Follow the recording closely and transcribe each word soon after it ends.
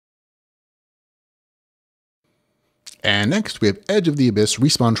And next, we have Edge of the Abyss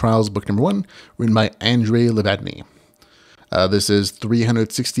Respawn Trials, book number 1, written by Andrei Levadny. This is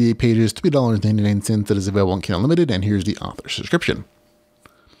 368 pages, $3.99. That is available on Kindle Unlimited, and here's the author's description.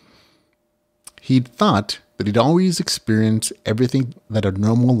 He'd thought that he'd always experienced everything that a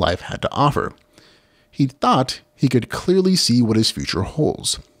normal life had to offer. He'd thought he could clearly see what his future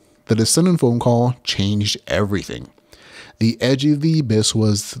holds. That his sudden phone call changed everything. The Edge of the Abyss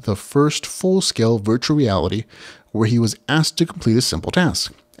was the first full-scale virtual reality where he was asked to complete a simple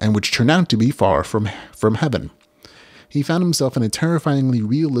task, and which turned out to be far from heaven. He found himself in a terrifyingly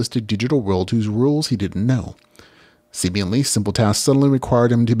realistic digital world whose rules he didn't know. Seemingly simple tasks suddenly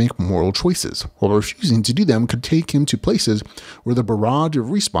required him to make moral choices, while refusing to do them could take him to places where the barrage of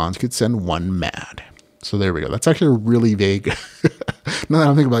respawns could send one mad. So there we go. That's actually a really vague, now that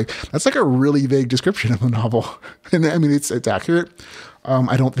I'm thinking about it, that's like a really vague description of the novel. And I mean, it's accurate.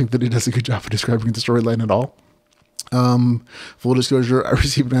 I don't think that it does a good job of describing the storyline at all. Full disclosure, I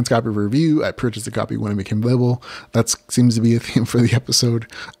received an advance copy of a review. I purchased a copy when it became available. That seems to be a theme for the episode.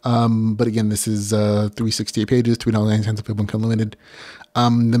 But again, this is 368 pages, $2.09 available and unlimited.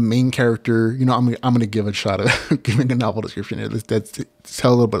 The main character, you know, I'm going to give a shot at giving a novel description here. Let's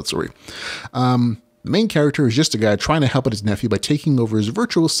tell a little bit of the story. The main character is just a guy trying to help out his nephew by taking over his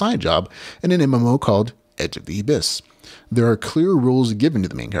virtual side job in an MMO called Edge of the Abyss. There are clear rules given to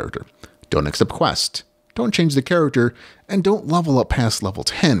the main character. Don't accept quests. Don't change the character, and don't level up past level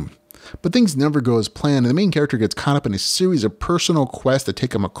 10. But things never go as planned, and the main character gets caught up in a series of personal quests that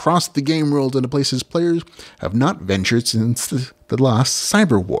take him across the game world into places players have not ventured since the last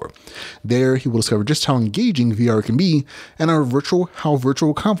cyber war. There, he will discover just how engaging VR can be, and how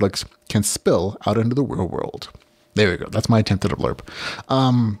virtual conflicts can spill out into the real world. There we go. That's my attempt at a blurb.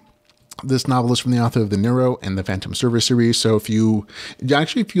 This novel is from the author of the Nero and the Phantom Service series. So if you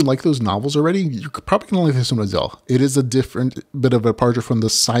like those novels already, you're probably going to like this one as well. It is a different bit of a departure from the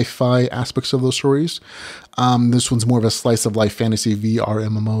sci-fi aspects of those stories. This one's more of a slice of life fantasy VR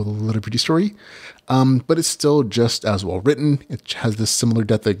MMO, the LitRPG story. But it's still just as well written. It has this similar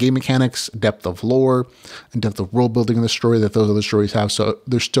depth of game mechanics, depth of lore, and depth of world building in the story that those other stories have. So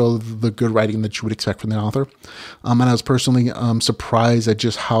there's still the good writing that you would expect from the author. And I was personally surprised at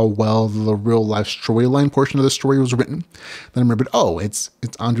just how well the real life storyline portion of the story was written. Then I remembered, oh, it's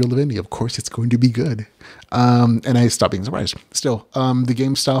Andrei Levadny. Of course, it's going to be good. And I stopped being surprised. Still, the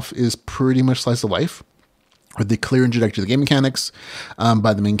game stuff is pretty much slice of life, with the clear introduction to the game mechanics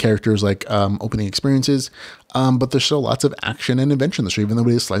by the main characters, like opening experiences. But there's still lots of action and adventure in the story, even though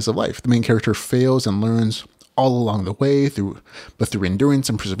it is slice of life. The main character fails and learns all along the way, through endurance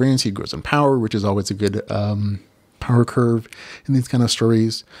and perseverance, he grows in power, which is always a good power curve in these kind of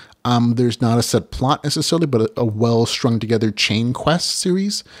stories. There's not a set plot necessarily, but a well-strung together chain quest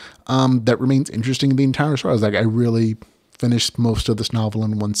series that remains interesting in the entire story. I really finished most of this novel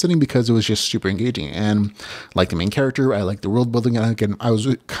in one sitting because it was just super engaging. And like the main character, I like the world building. And again, I was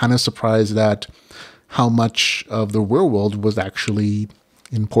kind of surprised at how much of the real world was actually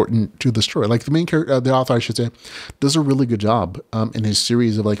important to the story. Like the main character, the author, I should say, does a really good job in his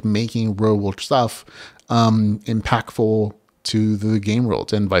series of like making real world stuff impactful to the game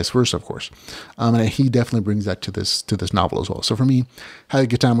world, and vice versa, of course. And he definitely brings that to this novel as well. So for me, had a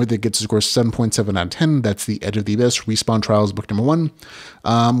good time with it. Gets a score 7.7 out of 10. That's the Edge of the Abyss Respawn Trials, book number 1,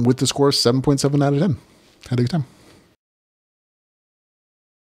 with the score 7.7 out of 10. Had a good time.